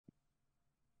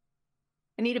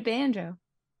I need a banjo.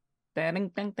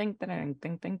 Ding, ding, ding, ding,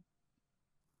 ding, ding.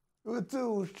 With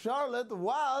two Charlotte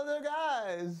Wilder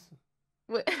guys.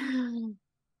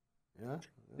 Yeah.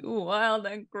 Wild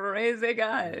and crazy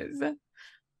guys.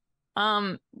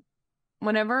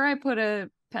 Whenever I put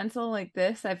a pencil like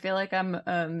this, I feel like I'm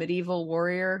a medieval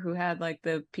warrior who had like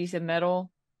the piece of metal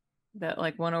that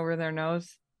like went over their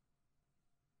nose.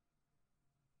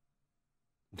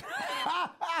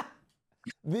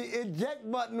 The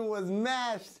eject button was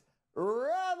mashed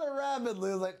rather rapidly.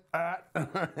 It was like,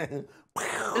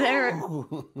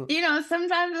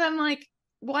 Sometimes I'm like,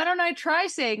 why don't I try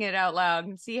saying it out loud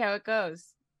and see how it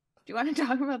goes? Do you want to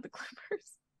talk about the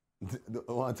Clippers?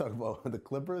 I want to talk about the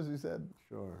Clippers, you said?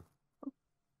 Sure.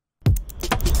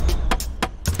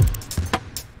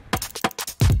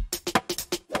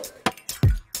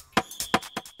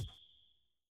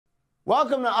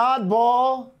 Welcome to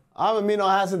Oddball. I'm Amin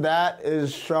Elhassan. That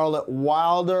is Charlotte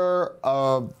Wilder.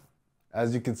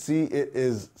 As you can see, it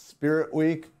is Spirit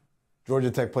Week.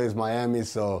 Georgia Tech plays Miami,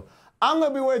 so I'm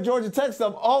going to be wearing Georgia Tech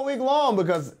stuff all week long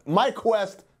because my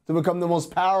quest to become the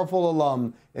most powerful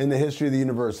alum in the history of the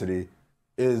university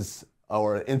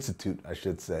or institute, I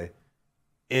should say,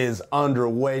 is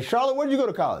underway. Charlotte, where did you go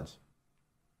to college?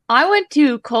 I went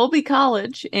to Colby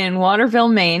College in Waterville,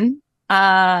 Maine.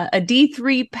 A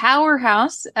D3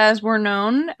 powerhouse, as we're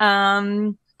known.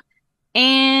 And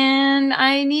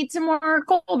I need some more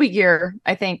Colby gear,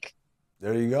 I think.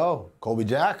 There you go. Colby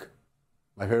Jack,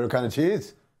 my favorite kind of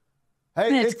cheese.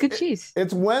 Hey, it's good cheese.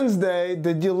 It's Wednesday.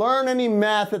 Did you learn any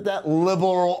math at that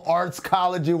liberal arts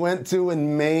college you went to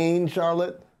in Maine,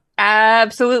 Charlotte?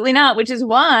 Absolutely not, which is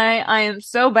why I am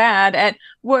so bad at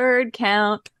word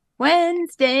count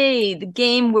Wednesday, the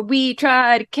game where we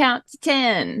try to count to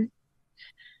 10.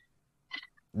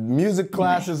 Music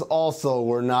classes also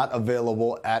were not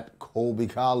available at Colby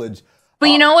College. But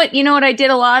you know what? You know what I did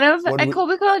a lot of at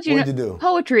Colby College? What did you do?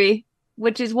 Poetry,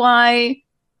 which is why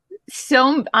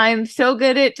I'm so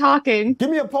good at talking. Give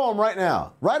me a poem right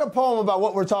now. Write a poem about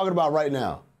what we're talking about right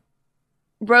now.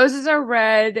 Roses are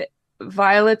red,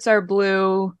 violets are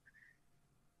blue.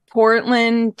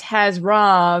 Portland has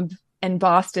Rob, and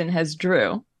Boston has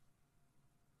Jrue.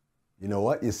 You know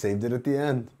what? You saved it at the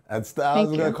end. I was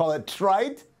going to call it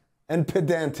trite and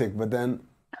pedantic, but then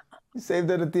you saved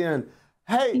it at the end.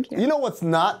 Hey, you know what's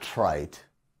not trite?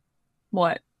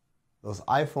 What? Those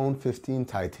iPhone 15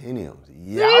 titaniums.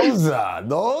 Yowza!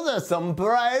 Those are some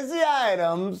pricey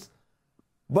items.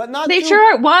 But not They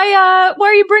sure are. Why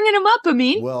are you bringing them up,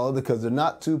 Amin? Well, because they're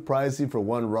not too pricey for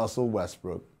one Russell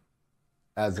Westbrook.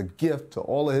 As a gift to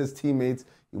all of his teammates,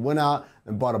 he went out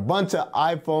and bought a bunch of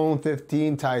iPhone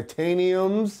 15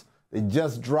 titaniums. They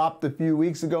just dropped a few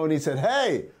weeks ago, and he said,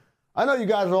 hey, I know you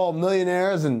guys are all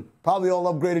millionaires and probably all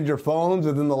upgraded your phones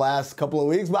within the last couple of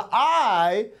weeks, but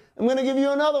I am going to give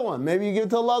you another one. Maybe you give it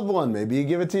to a loved one. Maybe you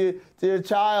give it to your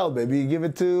child. Maybe you give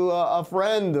it to a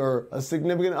friend or a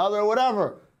significant other or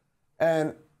whatever.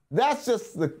 And that's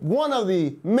just one of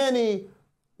the many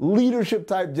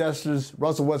leadership-type gestures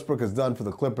Russell Westbrook has done for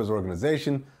the Clippers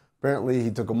organization. Apparently,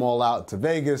 he took them all out to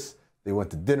Vegas. They went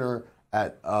to dinner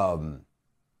at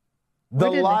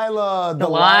Delilah at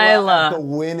the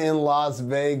Wynn in Las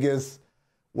Vegas.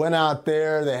 Went out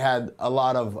there. They had a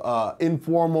lot of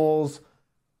informals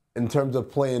in terms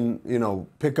of playing,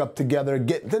 pick up together,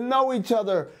 getting to know each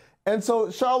other. And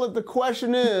so, Charlotte, the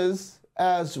question is,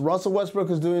 as Russell Westbrook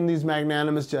is doing these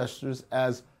magnanimous gestures,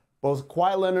 as both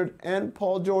Kawhi Leonard and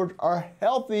Paul George are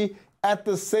healthy at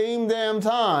the same damn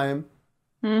time,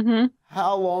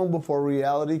 how long before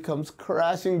reality comes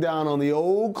crashing down on the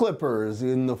old Clippers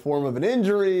in the form of an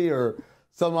injury or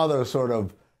some other sort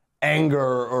of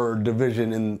anger or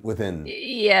division within?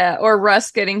 Yeah, or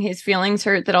Russ getting his feelings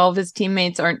hurt that all of his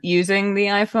teammates aren't using the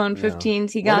iPhone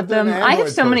 15s. He got them. I have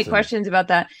so many questions about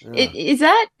that.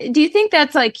 Yeah. Do you think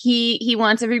that's like he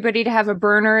wants everybody to have a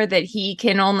burner that he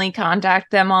can only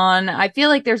contact them on? I feel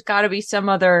like there's got to be some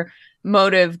other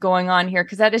motive going on here,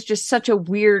 because that is just such a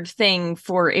weird thing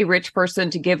for a rich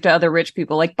person to give to other rich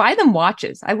people. Like, buy them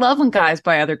watches. I love when guys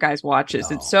buy other guys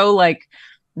watches. No. It's so like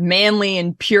manly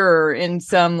and pure in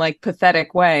some like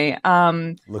pathetic way.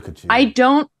 Look at you. I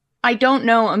don't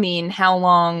know, I mean, how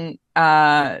long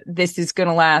this is going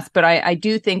to last, but I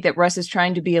do think that Russ is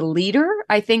trying to be a leader.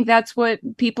 I think that's what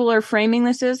people are framing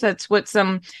this as. That's what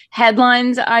some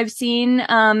headlines I've seen.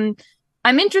 I'm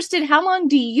interested. How long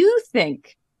do you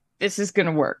think this is going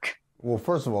to work? Well,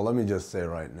 first of all, let me just say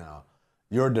right now,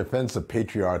 your defense of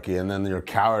patriarchy and then your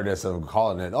cowardice of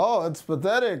calling it, oh, it's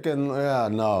pathetic. And yeah,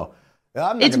 no.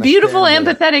 It's beautiful and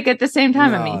empathetic at the same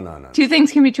time. No. Two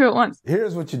things can be true at once.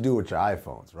 Here's what you do with your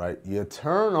iPhones, right? You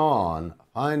turn on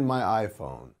Find My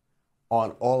iPhone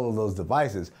on all of those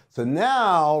devices. So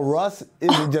now Russ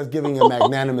isn't just giving a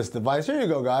magnanimous device. Here you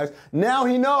go, guys. Now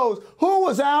he knows who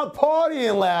was out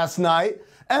partying last night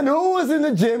and who was in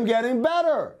the gym getting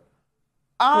better.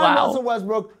 I'm Russell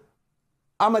Westbrook.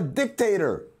 I'm a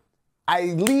dictator. I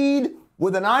lead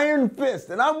with an iron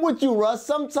fist. And I'm with you, Russ.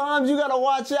 Sometimes you got to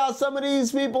watch out. Some of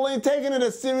these people ain't taking it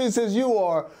as serious as you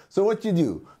are. So what you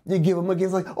do? You give them a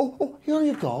gift like, oh, here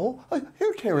you go.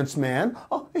 Here, Terrence Mann.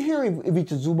 Oh, here,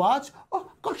 Ivica Zubac.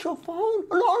 Oh, got your phone?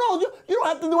 No, you don't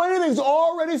have to do anything. It's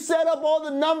already set up. All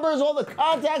the numbers, all the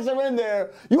contacts are in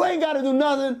there. You ain't got to do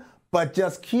nothing. But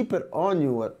just keep it on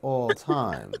you at all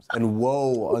times. And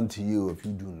woe unto you if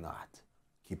you do not.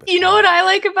 You know what I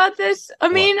like about this?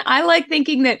 I like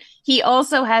thinking that he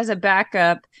also has a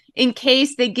backup in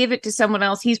case they give it to someone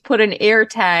else. He's put an air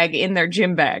tag in their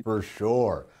gym bag. For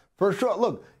sure.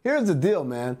 Look, here's the deal,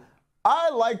 man. I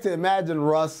like to imagine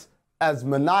Russ as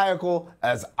maniacal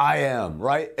as I am,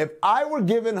 right? If I were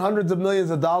given hundreds of millions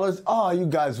of dollars, you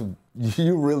guys,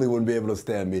 you really wouldn't be able to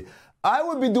stand me. I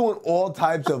would be doing all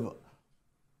types of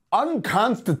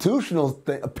unconstitutional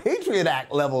Patriot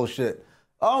Act level shit.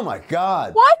 Oh, my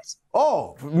God. What?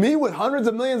 Oh, me with hundreds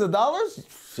of millions of dollars?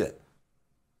 Shit.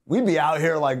 We'd be out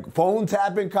here like phone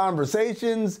tapping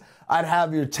conversations. I'd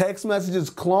have your text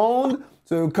messages cloned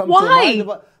to come Why?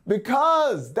 to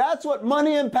because that's what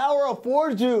money and power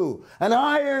affords you. An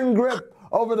iron grip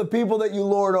over the people that you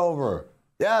lord over.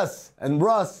 Yes. And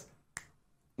Russ,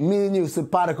 me and you,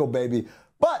 simpatico, baby.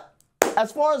 But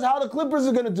as far as how the Clippers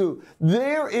are going to do,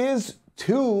 there is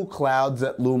two clouds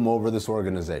that loom over this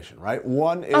organization, right?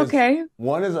 One is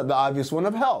the obvious one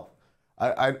of health.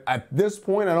 At this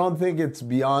point, I don't think it's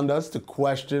beyond us to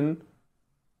question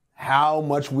how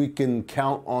much we can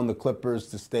count on the Clippers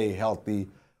to stay healthy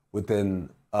within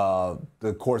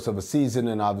the course of a season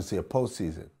and obviously a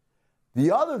postseason.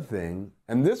 The other thing,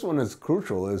 and this one is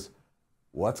crucial, is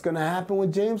what's going to happen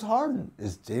with James Harden?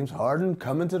 Is James Harden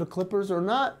coming to the Clippers or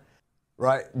not?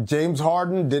 Right, James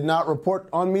Harden did not report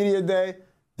on media day,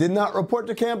 did not report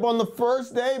to camp on the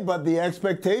first day, but the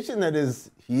expectation that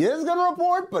is he is going to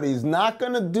report, but he's not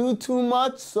going to do too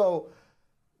much. So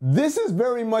this is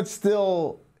very much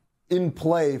still in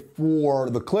play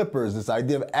for the Clippers, this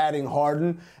idea of adding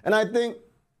Harden. And I think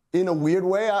in a weird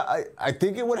way, I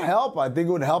think it would help. I think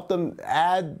it would help them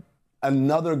add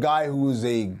another guy who's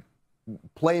a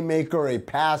playmaker, a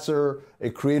passer,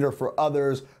 a creator for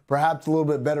others, perhaps a little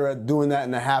bit better at doing that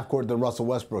in the half court than Russell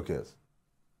Westbrook is.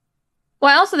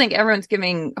 Well, I also think everyone's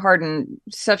giving Harden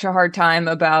such a hard time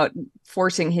about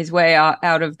forcing his way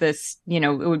out of this, it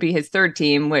would be his third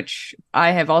team, which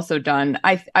I have also done.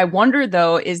 I wonder,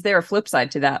 though, is there a flip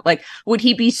side to that? Like, would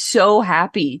he be so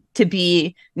happy to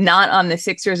be not on the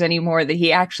Sixers anymore that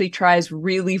he actually tries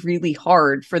really, really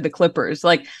hard for the Clippers?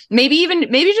 Like, maybe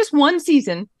just one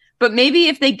season, but maybe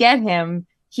if they get him,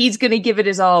 he's going to give it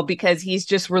his all because he's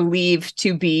just relieved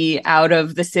to be out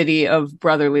of the city of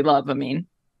brotherly love.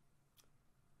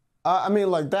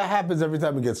 That happens every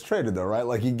time he gets traded, though, right?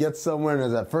 Like, he gets somewhere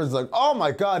and at first it's like, oh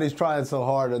my God, he's trying so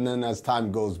hard, and then as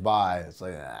time goes by, it's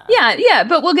like, Yeah,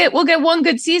 but we'll get one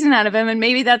good season out of him, and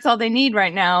maybe that's all they need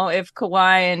right now if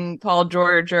Kawhi and Paul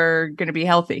George are going to be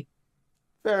healthy.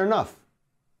 Fair enough.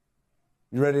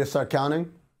 You ready to start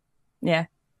counting? Yeah.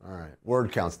 All right.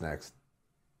 Word counts next.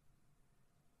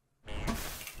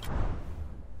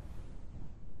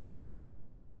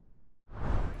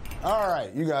 All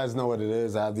right, you guys know what it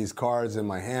is. I have these cards in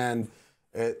my hand.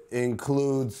 It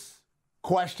includes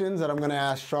questions that I'm going to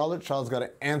ask Charlotte. Charlotte's got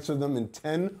to answer them in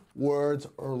 10 words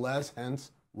or less,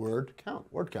 hence word count.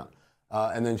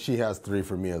 And then she has 3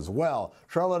 for me as well.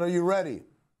 Charlotte, are you ready?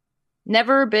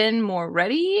 Never been more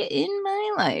ready in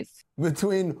my life.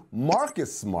 Between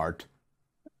Marcus Smart,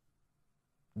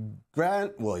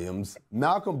 Grant Williams,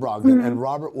 Malcolm Brogdon, and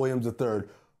Robert Williams III,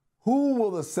 who will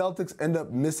the Celtics end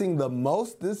up missing the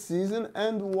most this season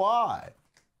and why?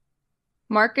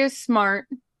 Marcus Smart.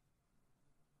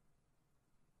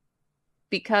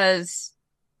 Because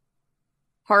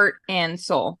heart and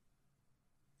soul.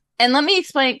 And let me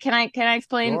explain. Can I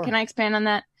explain? Sure. Can I expand on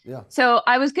that? Yeah. So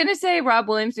I was going to say Rob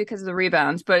Williams because of the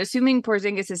rebounds, but assuming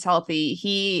Porzingis is healthy,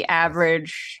 he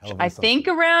averaged, I think,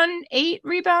 around 8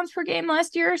 rebounds per game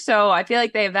last year. So I feel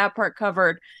like they have that part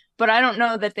covered. But I don't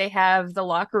know that they have the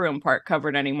locker room part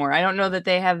covered anymore. I don't know that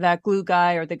they have that glue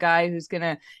guy or the guy who's going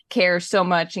to care so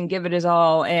much and give it his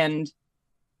all and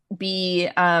be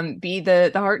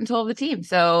the heart and soul of the team.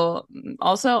 So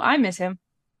also, I miss him.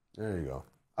 There you go.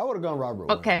 I would have gone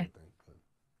Robert. Okay.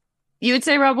 You would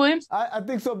say Rob Williams? I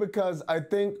think so because I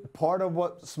think part of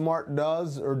what Smart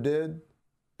does or did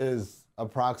is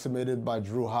approximated by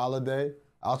Jrue Holiday.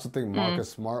 I also think Marcus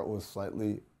Smart was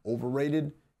slightly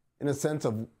overrated in a sense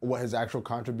of what his actual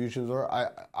contributions are.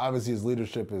 Obviously, his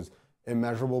leadership is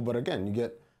immeasurable, but again, you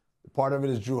get part of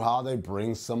it is Jrue Holiday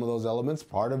brings some of those elements.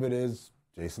 Part of it is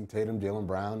Jason Tatum, Jaylen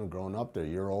Brown, growing up. They're a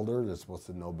year older. They're supposed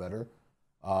to know better.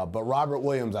 But Robert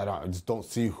Williams, I just don't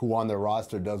see who on their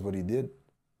roster does what he did,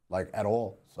 like at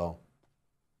all. So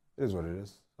it is what it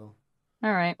is. So.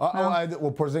 All right.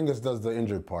 Well, Porzingis does the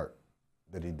injured part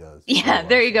that he does. Yeah,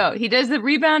 there you go. He does the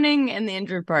rebounding and the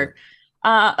injured part.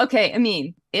 Okay,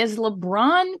 Amin, is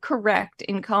LeBron correct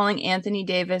in calling Anthony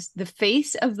Davis the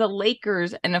face of the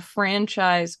Lakers and a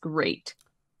franchise great?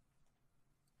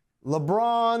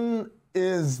 LeBron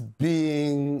is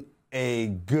being a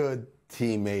good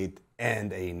teammate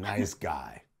and a nice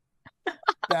guy.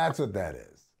 That's what that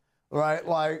is, right?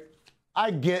 Like,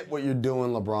 I get what you're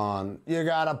doing, LeBron. You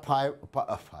got to pipe.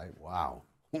 Wow.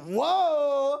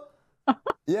 Whoa.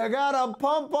 You got to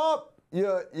pump up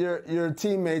your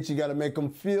teammates. You got to make them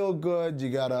feel good.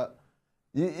 You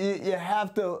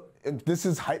have to. This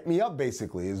is hype me up,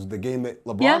 basically, is the game that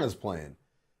LeBron is playing.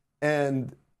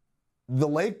 And the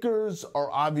Lakers are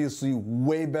obviously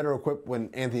way better equipped when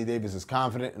Anthony Davis is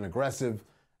confident and aggressive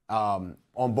on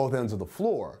both ends of the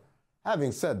floor.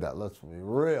 Having said that, let's be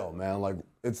real, man. Like,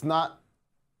 it's not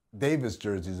Davis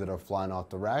jerseys that are flying off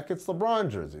the rack. It's LeBron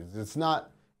jerseys. It's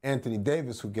not Anthony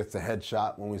Davis who gets a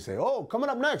headshot when we say, oh, coming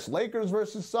up next, Lakers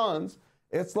versus Suns.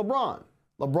 It's LeBron.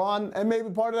 LeBron, and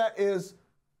maybe part of that is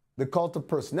the cult of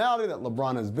personality that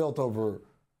LeBron has built over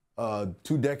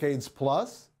 2 decades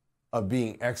plus of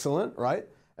being excellent, right?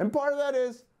 And part of that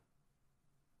is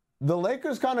the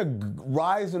Lakers kind of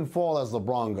rise and fall as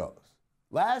LeBron goes.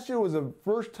 Last year was the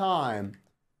first time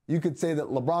you could say that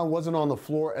LeBron wasn't on the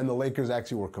floor and the Lakers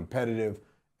actually were competitive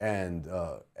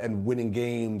and winning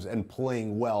games and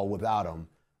playing well without him.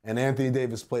 And Anthony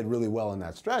Davis played really well in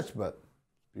that stretch, but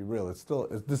be real,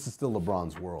 this is still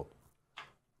LeBron's world.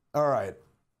 All right.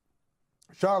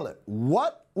 Charlotte,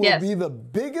 what will be the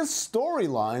biggest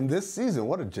storyline this season?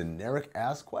 What a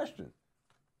generic-ass question.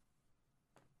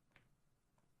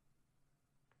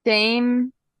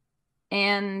 Dame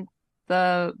and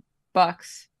the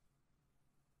Bucks.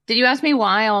 Did you ask me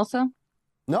why also?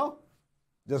 No.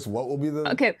 Just what will be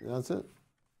the... Okay. That's it.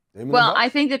 Well, I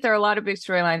think that there are a lot of big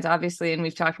storylines, obviously, and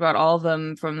we've talked about all of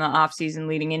them from the offseason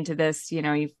leading into this. You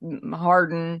know, you've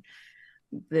Harden...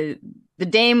 The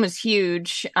Dame was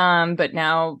huge, but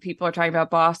now people are talking about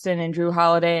Boston and Jrue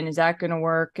Holiday, and is that going to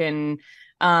work? And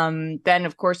then,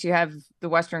 of course, you have the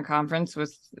Western Conference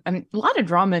with a lot of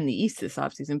drama in the East this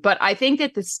offseason. But I think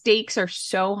that the stakes are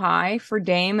so high for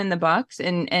Dame and the Bucks,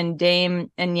 and Dame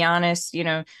and Giannis, you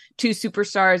know, 2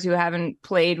 superstars who haven't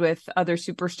played with other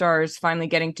superstars finally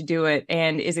getting to do it.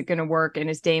 And is it going to work? And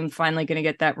is Dame finally going to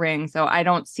get that ring? So I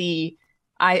don't see.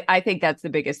 I think that's the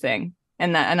biggest thing.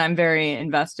 And I'm very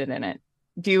invested in it.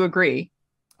 Do you agree?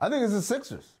 I think it's the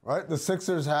Sixers, right? The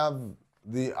Sixers have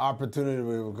the opportunity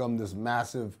to become this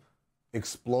massive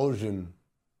explosion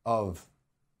of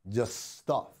just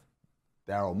stuff.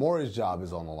 Daryl Morey's job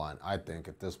is on the line, I think,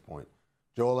 at this point.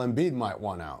 Joel Embiid might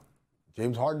want out.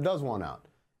 James Harden does want out.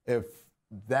 If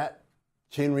that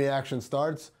chain reaction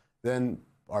starts, then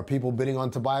are people bidding on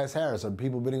Tobias Harris? Are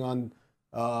people bidding on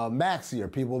Maxey? Are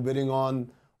people bidding on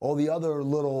all the other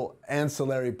little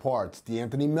ancillary parts,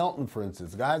 DeAnthony Melton, for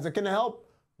instance, guys that can help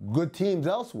good teams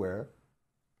elsewhere,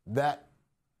 that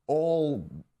all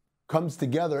comes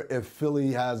together if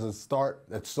Philly has a start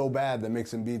that's so bad that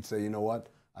makes Embiid say, you know what,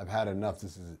 I've had enough.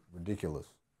 This is ridiculous.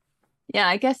 Yeah,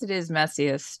 I guess it is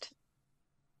messiest.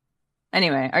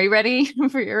 Anyway, are you ready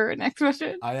for your next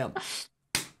question? I am.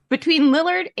 Between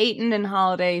Lillard, Ayton, and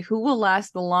Holiday, who will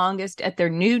last the longest at their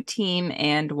new team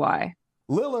and why?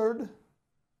 Lillard,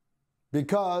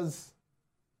 because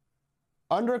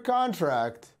under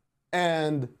contract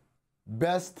and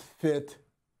best fit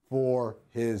for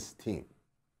his team.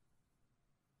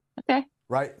 Okay.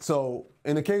 Right? So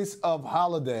in the case of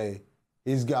Holiday,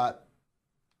 he's got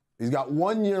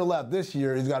 1 year left this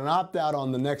year. He's got an opt-out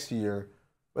on the next year.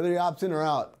 Whether he opts in or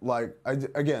out, like, I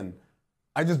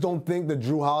just don't think that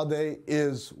Jrue Holiday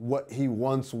is what he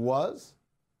once was.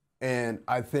 And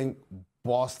I think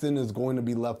Boston is going to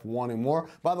be left wanting more.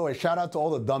 By the way, shout out to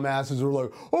all the dumbasses who are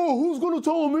like, oh, who's going to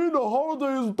tell me that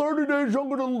Holiday is 30 days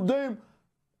younger than Dame?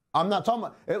 I'm not talking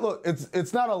about it. Look,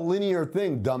 it's not a linear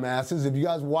thing, dumbasses. If you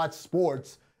guys watch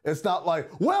sports, it's not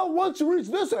like, well, once you reach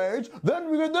this age,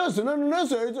 then we get this, and then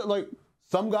this age. Like,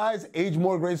 some guys age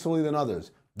more gracefully than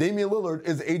others. Damian Lillard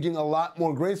is aging a lot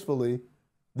more gracefully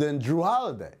than Jrue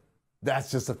Holiday.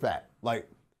 That's just a fact. Like,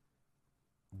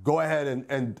 go ahead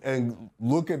and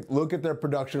look at their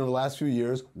production over the last few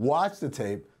years. Watch the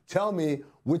tape. Tell me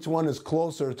which one is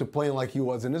closer to playing like he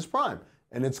was in his prime.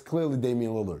 And it's clearly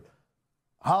Damian Lillard.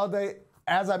 Holiday,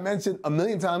 as I mentioned a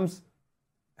million times,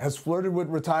 has flirted with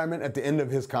retirement at the end of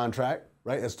his contract,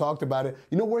 right? Has talked about it.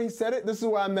 You know where he said it? This is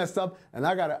where I messed up, and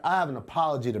I have an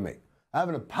apology to make. I have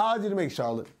an apology to make,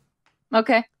 Charlotte.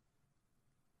 Okay.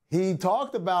 He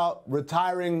talked about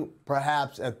retiring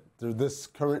perhaps after this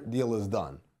current deal is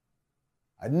done.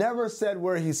 I never said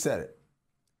where he said it.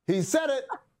 He said it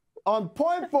on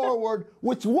Point Forward,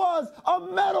 which was a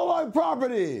Meadowlark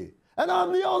property. And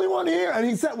I'm the only one here.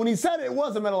 And when he said it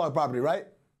was a Meadowlark property, right?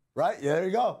 Right? Yeah, there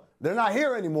you go. They're not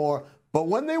here anymore. But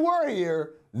when they were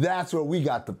here, that's where we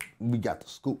got the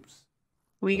scoops.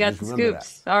 We got the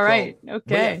scoops. That. All right. So,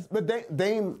 okay. But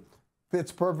Dame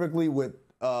fits perfectly with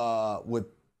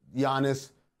Giannis.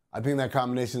 I think that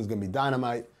combination is going to be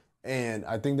dynamite. And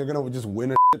I think they're going to just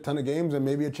win a ton of games and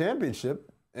maybe a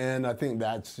championship. And I think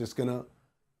that's just going to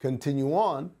continue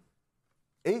on.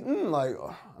 Ayton,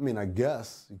 I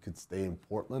guess you could stay in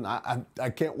Portland. I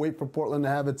can't wait for Portland to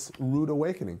have its rude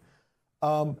awakening.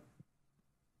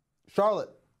 Charlotte.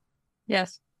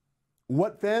 Yes.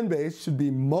 What fan base should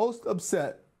be most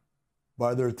upset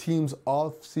by their team's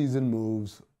off-season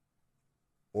moves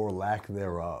or lack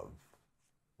thereof?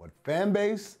 What fan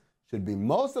base should be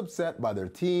most upset by their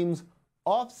team's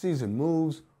off-season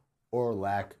moves or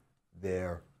lack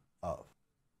thereof?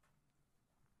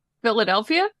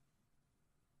 Philadelphia?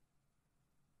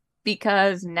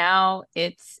 Because now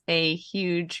it's a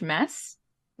huge mess.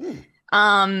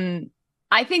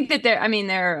 I think that there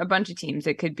are a bunch of teams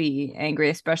that could be angry,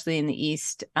 especially in the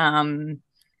East, the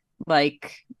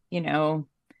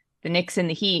Knicks and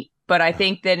the Heat. But I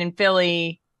think that in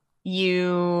Philly,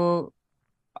 you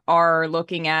are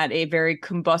looking at a very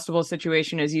combustible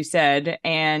situation, as you said.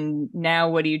 And now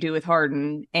what do you do with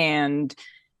Harden and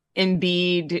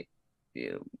Embiid?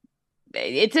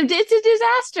 It's a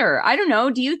disaster. I don't know.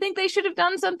 Do you think they should have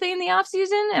done something in the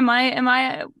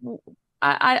offseason?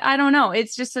 I don't know.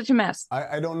 It's just such a mess.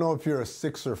 I don't know if you're a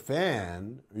Sixer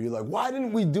fan. You're like, why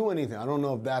didn't we do anything? I don't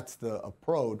know if that's the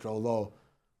approach, although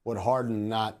with Harden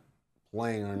not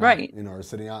playing or not, right. Or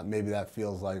sitting out, maybe that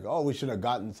feels like, oh, we should have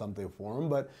gotten something for him.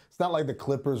 But it's not like the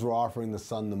Clippers were offering the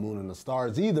sun, the moon, and the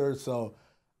stars either. So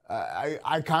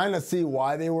I kind of see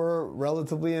why they were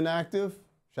relatively inactive.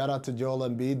 Shout out to Joel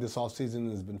Embiid. This offseason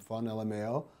has been fun,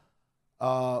 LMAO.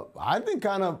 I think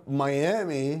kind of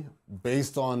Miami,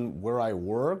 based on where I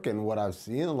work and what I've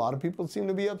seen, a lot of people seem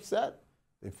to be upset.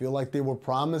 They feel like they were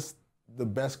promised the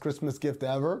best Christmas gift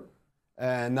ever.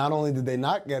 And not only did they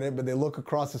not get it, but they look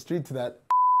across the street to that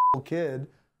kid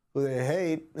who they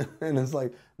hate. And it's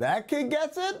like, that kid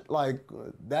gets it? Like,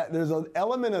 that. There's an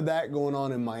element of that going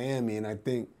on in Miami. And I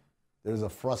think there's a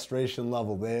frustration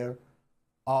level there.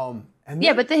 But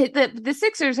the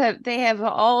Sixers have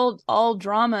all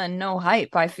drama and no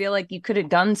hype. I feel like you could have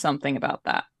done something about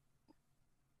that.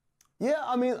 Yeah,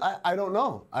 I don't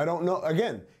know.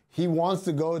 Again, he wants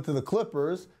to go to the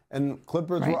Clippers, and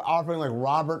Clippers were offering like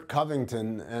Robert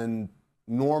Covington and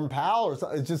Norm Powell or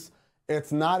something.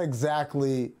 It's not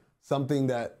exactly something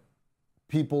that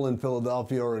people in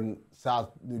Philadelphia or in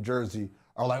South New Jersey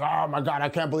are like, oh my God, I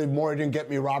can't believe Morey didn't get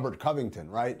me Robert Covington,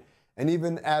 right? And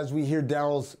even as we hear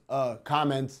Daryl's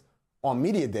comments on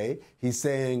Media Day, he's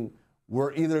saying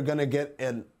we're either going to get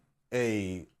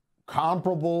a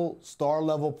comparable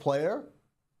star-level player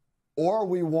or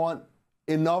we want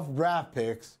enough draft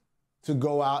picks to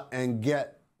go out and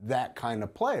get that kind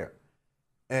of player.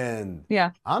 And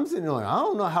I'm sitting there like, I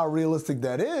don't know how realistic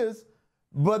that is.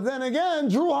 But then again,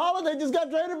 Jrue Holiday just got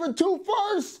traded for 2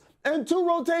 firsts and 2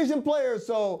 rotation players.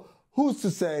 So who's to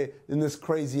say in this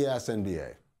crazy-ass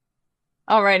NBA?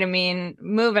 All right,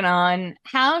 moving on.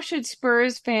 How should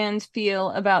Spurs fans feel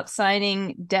about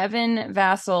signing Devin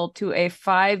Vassell to a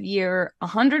 5-year,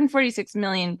 $146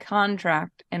 million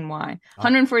contract, and why?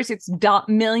 $146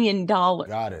 million.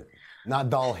 Got it. Not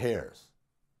doll hairs.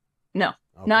 No,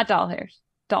 not doll hairs.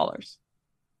 Dollars.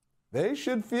 They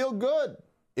should feel good.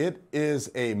 It is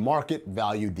a market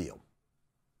value deal.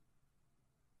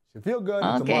 Should feel good. It's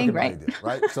a market value deal,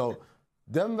 right? So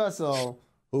Devin Vassell,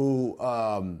 who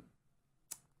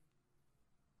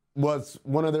was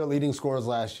one of their leading scorers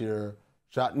last year,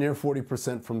 shot near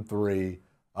 40% from 3,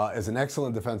 is an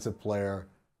excellent defensive player.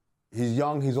 He's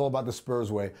young. He's all about the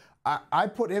Spurs way. I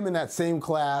put him in that same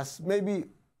class, maybe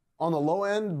on the low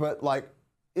end, but like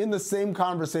in the same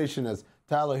conversation as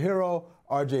Tyler Hero,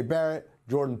 RJ Barrett,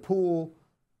 Jordan Poole,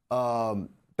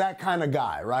 that kind of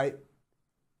guy, right?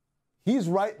 He's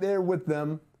right there with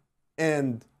them,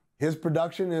 and His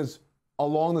production is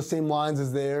along the same lines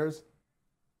as theirs.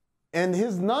 And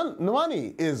his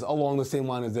money is along the same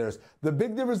line as theirs. The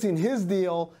big difference in his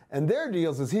deal and their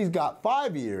deals is he's got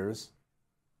 5 years,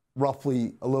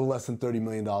 roughly a little less than $30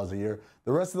 million a year.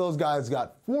 The rest of those guys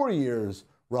got 4 years,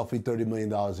 roughly $30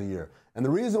 million a year. And the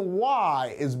reason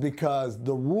why is because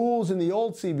the rules in the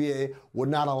old CBA would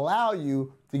not allow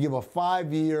you to give a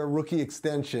 5-year rookie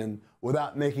extension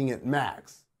without making it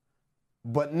max.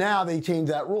 But now they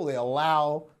changed that rule. They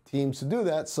allow teams to do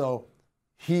that. So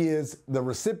he is the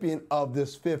recipient of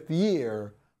this 5th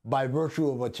year by virtue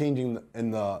of a changing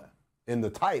in the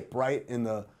type, right? In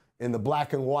the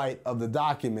black and white of the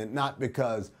document, not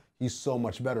because he's so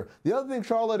much better. The other thing,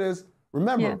 Charlotte, is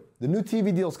remember the new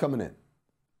TV deal's coming in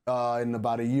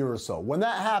about a year or so. When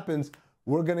that happens,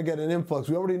 we're going to get an influx.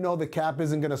 We already know the cap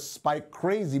isn't going to spike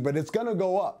crazy, but it's going to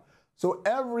go up. So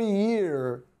every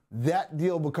year, that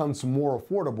deal becomes more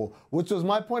affordable, which was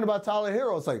my point about Tyler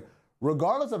Hero. It's like,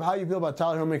 regardless of how you feel about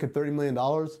Tyler Hero making $30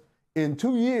 million, in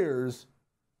 2 years,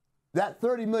 that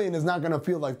 $30 million is not going to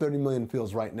feel like $30 million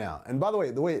feels right now. And by the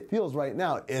way it feels right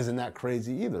now isn't that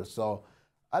crazy either. So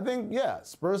I think,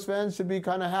 Spurs fans should be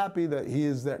kind of happy that he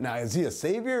is there. Now, is he a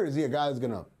savior? Is he a guy who's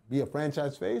going to be a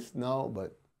franchise face? No,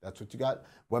 but that's what you got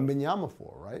Wembanyama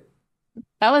for, right?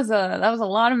 That was a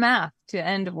lot of math to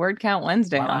end Word Count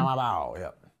Wednesday on. Wow.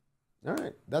 Yep. All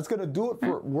right. That's going to do it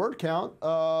for Word Count.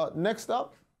 Next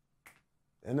up,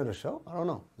 end of the show? I don't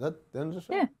know. Is that the end of the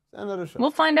show? Yeah. The end of the show. We'll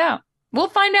find out. We'll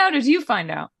find out as you find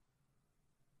out.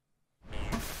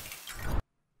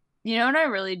 You know what I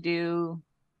really do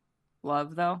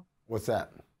love, though? What's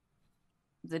that?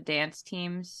 The dance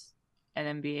teams at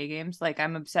NBA games. Like,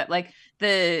 I'm upset. Like,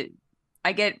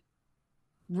 I get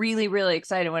really, really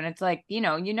excited when it's like, you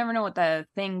never know what the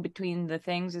thing between the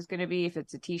things is going to be. If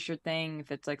it's a t-shirt thing,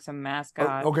 if it's like some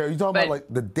mascot. Okay, are you talking about like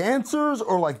the dancers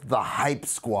or like the hype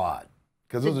squad?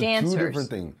 Because those are two different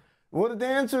things. Well, the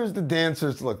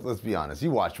dancers, look, let's be honest.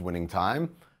 You watch Winning Time.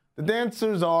 The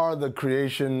dancers are the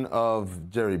creation of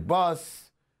Jerry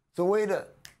Buss. It's a way to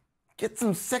get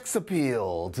some sex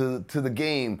appeal to the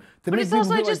game. But it's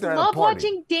also, I just love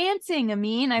watching dancing,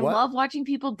 Amin. I love watching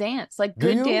people dance. Like,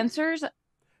 good dancers.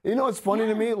 You know, it's funny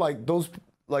to me,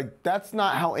 that's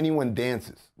not how anyone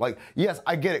dances. Like, yes,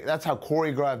 I get it. That's how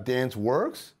choreographed dance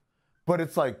works. But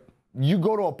it's like, you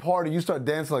go to a party, you start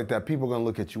dancing like that, people are going to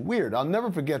look at you weird. I'll never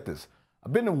forget this.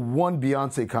 I've been to one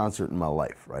Beyonce concert in my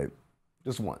life, right?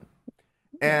 Just one.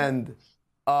 And,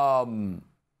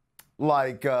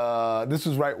 this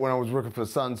was right when I was working for the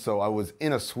Sun, so I was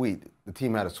in a suite. The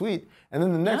team had a suite. And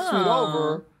then the next suite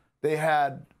over, they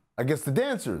had, I guess, the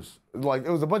dancers. Like,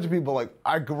 it was a bunch of people, like,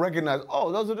 I could recognize,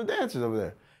 oh, those are the dancers over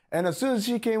there. And as soon as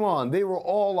she came on, they were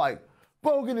all, like,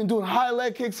 bogan and doing high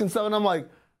leg kicks and stuff. And I'm like,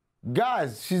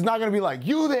 guys, she's not going to be like,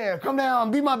 you there, come down,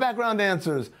 be my background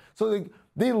dancers. So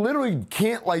they literally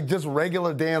can't, like, just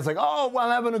regular dance, like, oh, well,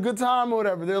 I'm having a good time or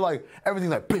whatever. They're like,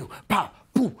 everything's like, boom, pow,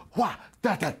 boom, wah,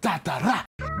 da, da, da, da, da.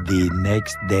 The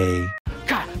next day.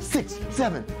 6,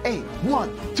 7, 8,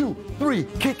 1, 2, 3,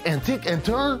 kick and tick and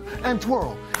turn and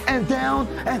twirl and down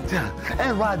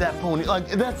and ride that pony. Like,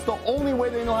 that's the only way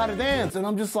they know how to dance. And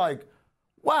I'm just like,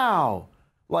 wow,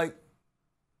 like,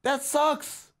 that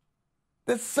sucks.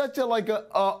 That's such an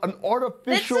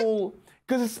artificial,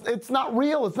 because it's not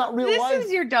real. It's not real life. This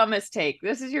is your dumbest take.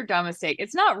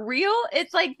 It's not real.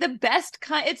 It's like the best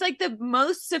kind. It's like the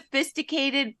most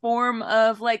sophisticated form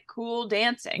of like cool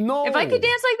dancing. No. If I could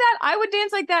dance like that, I would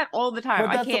dance like that all the time.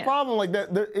 But that's the problem. Like that,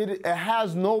 it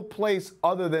has no place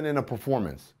other than in a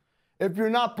performance. If you're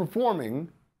not performing,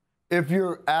 if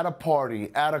you're at a party,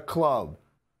 at a club,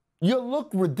 you look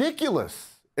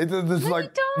ridiculous. It's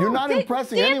like you're not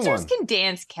impressing anyone. Dancers can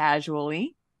dance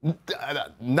casually.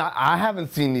 I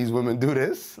haven't seen these women do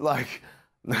this. Like,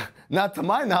 not to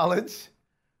my knowledge.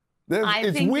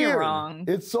 I think you're wrong.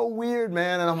 It's so weird,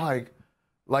 man. And I'm like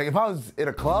if I was at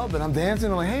a club and I'm dancing,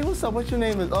 I'm like, hey, what's up? What's your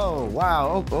name? Oh,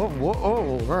 wow.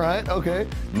 Oh, all right, okay.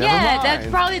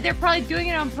 Never mind. They're probably doing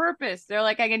it on purpose. They're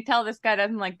like, I can tell this guy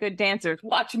doesn't like good dancers.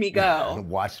 Watch me go.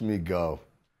 Watch me go.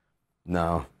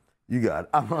 No, you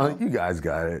guys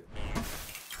got it.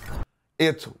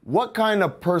 It's what kind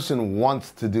of person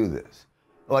wants to do this?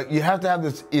 Like, you have to have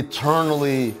this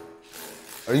eternally.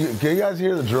 Can you guys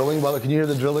hear the drilling, brother? Can you hear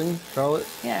the drilling, Charlotte?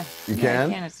 Yeah. You can?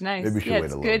 I can. It's nice. Maybe we should wait a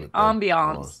little bit. It's good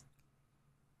ambiance.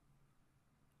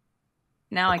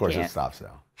 Now I can't. Of course it stops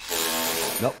now.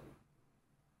 Nope.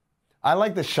 I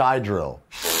like the shy drill.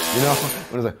 You know?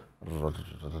 When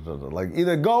it's like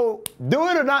either go, do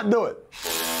it or not do it.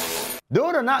 Do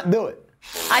it or not do it.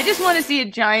 I just want to see a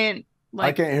giant,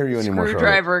 I can't hear you anymore,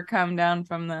 screwdriver come down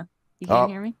from the... You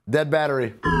can't hear me? Dead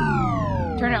battery.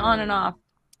 Turn it on and off.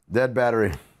 Dead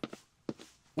battery.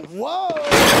 Whoa!